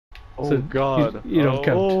Oh So God! you don't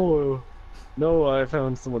count. Oh no! I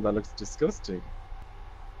found someone that looks disgusting.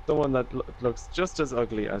 Someone that looks just as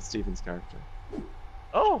ugly as Stephen's character.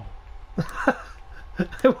 Oh,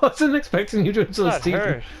 I wasn't expecting you to insult that Stephen.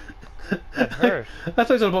 hurt. That hurt. I thought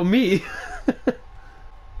it was all about me.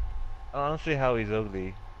 I don't see how he's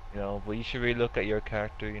ugly, but you should really look at your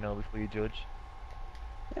character, before you judge.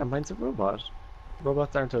 Yeah, mine's a robot.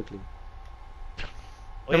 Robots aren't ugly.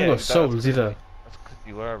 Oh, They haven't got that's souls 'cause either. That's because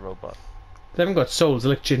you are a robot. They haven't got souls, they're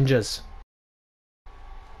like gingers.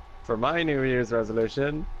 For my New Year's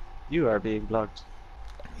resolution, you are being blocked.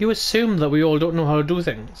 You assume that we all don't know how to do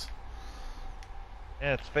things.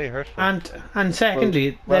 Yeah, it's very hurtful. And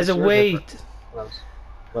secondly, there's a you're way. different.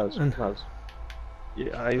 Well,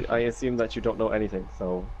 yeah, I assume that you don't know anything,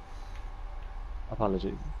 so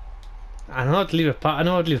apologies. I know how to leave a I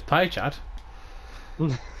know how to leave a pie chat.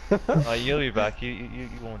 Oh, you'll be back. You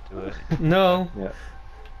won't do it. No. Yeah.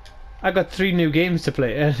 I got 3 new games to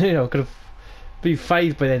play, and could have be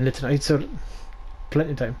 5 by the end of tonight, so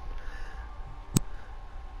plenty of time.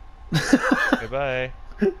 Goodbye.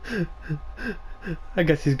 I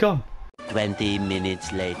guess he's gone. 20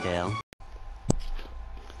 minutes later.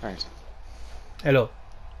 Right. Hello.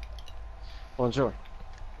 Bonjour.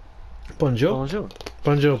 Bonjour. Bonjour.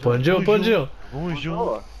 Bonjour. Bonjour. Bonjour.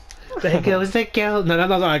 Bonjour. There goes the girl. No,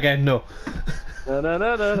 not again. No. Na na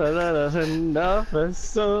na na na na na na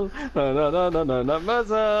muscle. Na na na na na na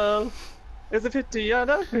muscle. It's a pity and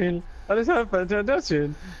a feel. And it's a fantastic.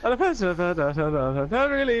 And a passion of that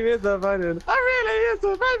really is a violin. I really is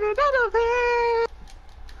a violin and a feel.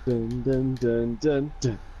 Dun dun dun dun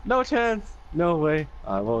dun. No chance. No way.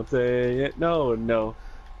 I won't say it. No, no.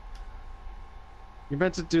 You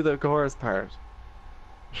meant to do the chorus part.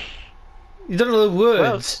 You don't know the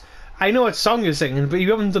words. I know what song you're singing, but you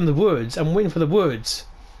haven't done the words. I'm waiting for the words.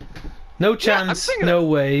 No chance. No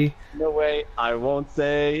way. No way. I won't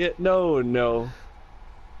say it. No, no.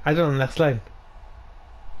 I don't know the next line.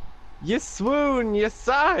 You swoon, you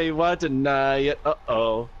sigh, why deny it?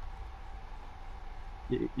 Uh-oh.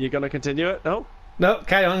 You gonna continue it? No? No,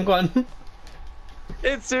 carry on, go on.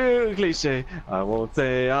 It's too cliche. I won't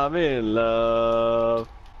say I'm in love.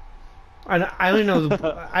 And I only know,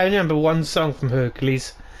 I only remember one song from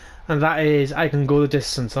Hercules, and that is "I Can Go the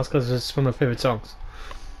Distance." That's because it's one of my favorite songs.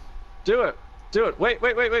 Do it. Do it. Wait.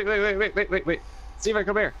 Stephen,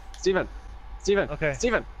 come here. Stephen. Okay.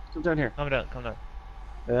 Stephen, come down here. Calm down. Calm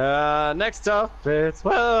down. Next up, it's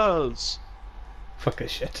Welsh. Fuck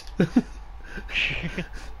this shit.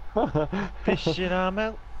 Fish it, I'm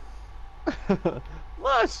out.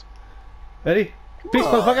 What? Ready? Peace,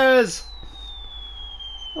 motherfuckers!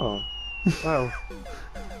 Oh. Wow.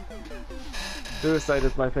 Suicide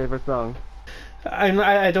is my favorite song.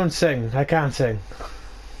 I don't sing. I can't sing.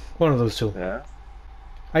 One of those two. Yeah.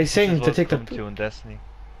 I sing This is to take what's the. come to in Destiny.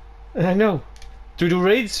 I know. Do we do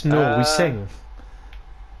raids? No, we sing.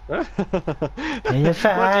 What In the do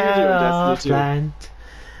you do in Destiny 2? land.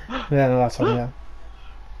 Yeah, no, that's one. Yeah.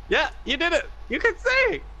 Yeah, you did it! You can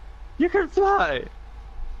sing! You can fly!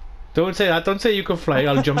 Don't say that. Don't say you can fly.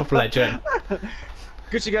 I'll jump off a ledge. Yeah.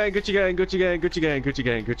 Gucci gang, Gucci gang, Gucci gang, Gucci gang, Gucci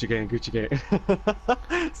gang, Gucci gang, Gucci gang.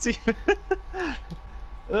 See?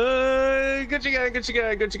 Gucci gang, Gucci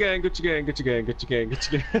gang, Gucci gang, Gucci gang, Gucci gang, Gucci gang, Gucci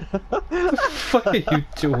gang. What the fuck are you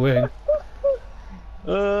doing?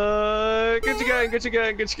 Gucci gang, Gucci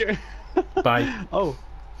gang, Gucci gang. Bye. Oh,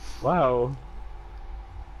 wow.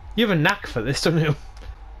 You have a knack for this, don't you?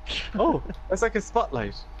 Oh, it's like a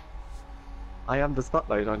spotlight. I am the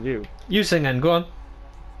spotlight on you. You sing and go on.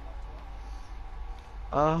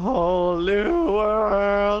 A whole new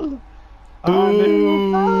world. A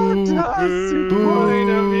new fantastic point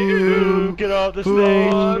of view. Get off the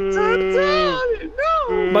stage.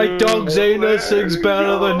 No. My dog Zayna sings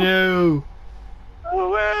better than you.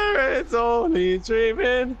 Where it's only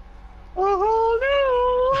dreaming. A whole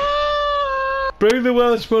new world. Bring the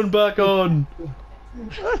Welshman back on.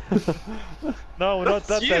 No, we're not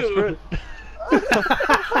that You. desperate.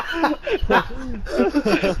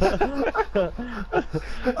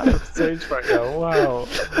 I'm stage right now. Wow.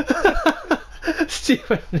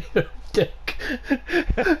 Stephen, you're a dick.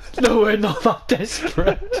 No, we're not that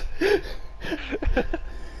desperate.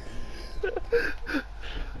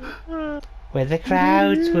 Where the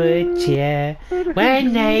crowds would cheer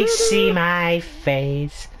when they see my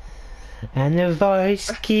face, and the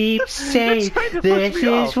voice keeps saying, "This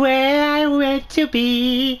is where I want to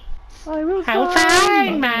be. I'll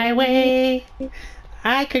find my way.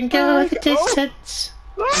 I can go the distance."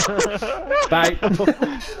 Bye.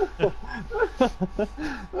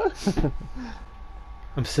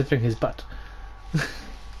 I'm sniffing his butt.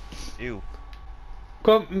 Ew.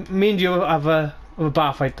 Go on, me and you have a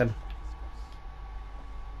bar fight then.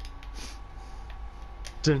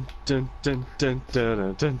 Dun, dun, dun, dun,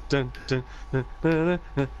 dun, dun, dun, dun, dun, dun,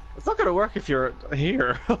 dun. It's not gonna work if you're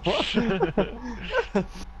here.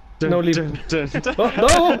 No, leave. Dun, dun, dun. Oh,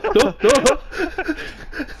 no, no, no.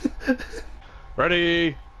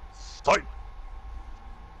 Ready, fight!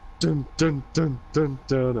 Dun, dun, dun, dun,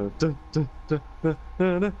 dun, dun, dun, dun, dun, dun,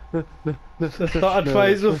 dun, dun, It's not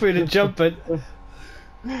advisable for you to jump it.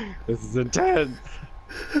 This is intense.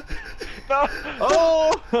 No!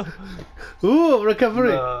 Oh! Ooh,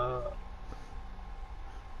 recovery.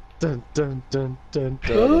 Dun, dun, dun, dun,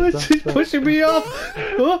 dun, Oh, dun, she's dun. pushing me off.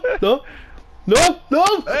 Oh, no. No,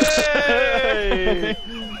 no. Hey!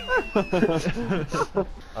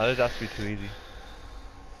 Oh, this has to be too easy.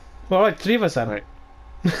 Alright, 3 of us then. Right.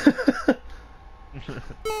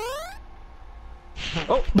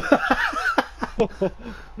 Oh! Well,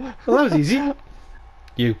 that was easy.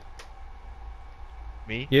 You.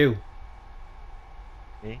 Me? You.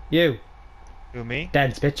 Me? You. Who, me?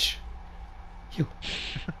 Dance, bitch. You.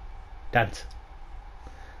 Dance.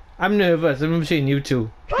 I'm nervous. I'm seeing you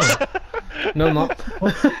two. No, I'm not.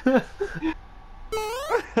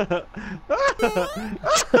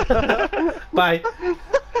 Bye.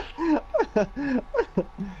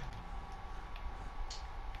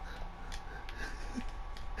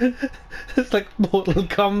 It's like Mortal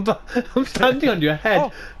Kombat. I'm standing on your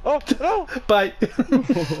head. Oh, no! Bye.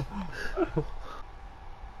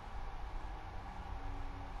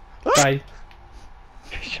 Bye.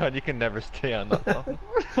 Sean, you can never stay on that long.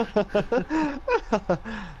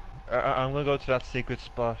 I'm gonna go to that secret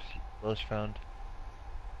spot Welsh found.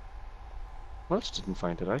 Welch didn't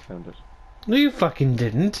find it, I found it. No, you fucking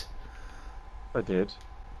didn't. I did.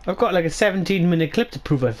 I've got like a 17-minute clip to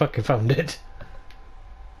prove I fucking found it.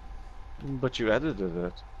 But you edited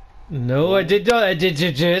it. No, I did not. I did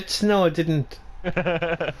it. No, I didn't.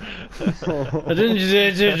 I didn't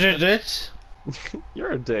did it.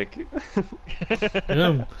 You're a dick.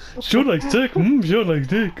 Sure like dick. Sure like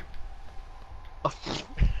dick.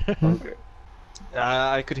 Okay.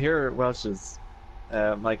 I could hear Welch's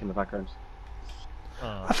mic in the background.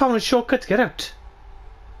 I found a shortcut to get out.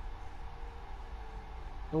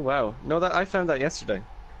 Oh wow. No, that I found that yesterday.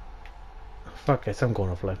 Fuck it, I'm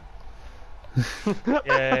going offline.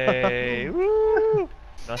 Yay! Woo!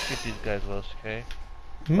 Not get these guys Welsh, okay?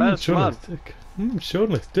 Well, Sure come on. like dick. Sure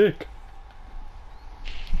like dick.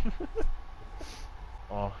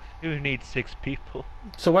 Oh, who needs 6 people?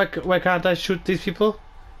 So why can't I shoot these people?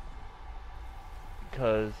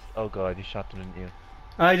 Because, oh god, you shot them, didn't you?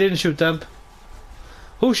 I didn't shoot them.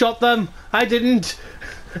 Who shot them? I didn't.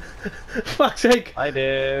 Fuck's sake. I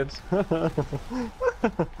did.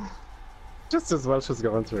 Just as Welch was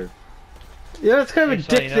going through. Yeah, that's kind of a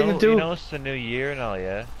Sean, dick thing to do. You know it's the new year and all,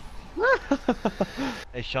 yeah?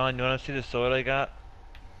 Hey Sean, you wanna see the sword I got?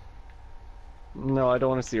 No, I don't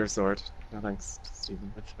want to see your sword. No thanks,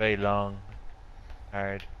 Stephen. It's very long.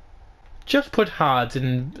 Hard. Just put hard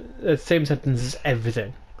in the same sentence as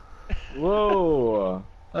everything. Whoa!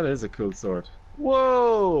 That is a cool sword.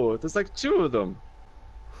 Whoa! There's like 2 of them.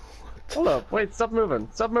 Hold up, wait, stop moving.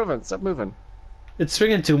 Stop moving, stop moving. It's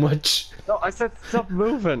swinging too much. No, I said stop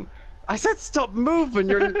moving. I said stop moving,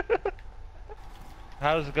 you're...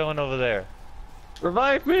 How's it going over there?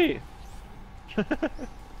 Revive me! 1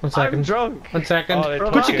 I'm second. drunk! 1 second. Oh, they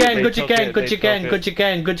Good took you it, gang, they good you took gang, it, good they you gang, took good you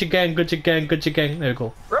gang, good you gang, good you gang, good you gang, good you gang. There we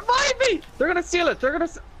go. Revive me! They're gonna steal it,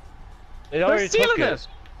 They already stealing took it. it!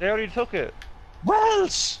 They already took it.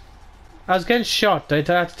 Welch! I was getting shot. I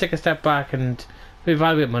had to take a step back and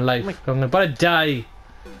reevaluate my life. I'm about to die.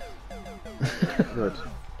 Good.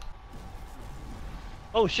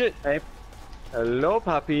 Oh shit! Hey. Hello,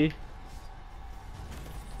 Pappy.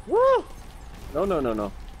 Woo! No, no, no,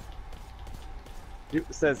 no. You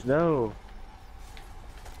says no.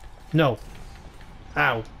 No.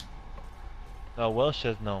 Ow. No, Welsh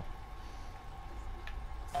says no.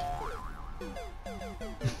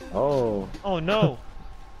 Oh. Oh no!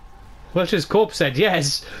 Welch's corpse said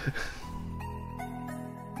yes.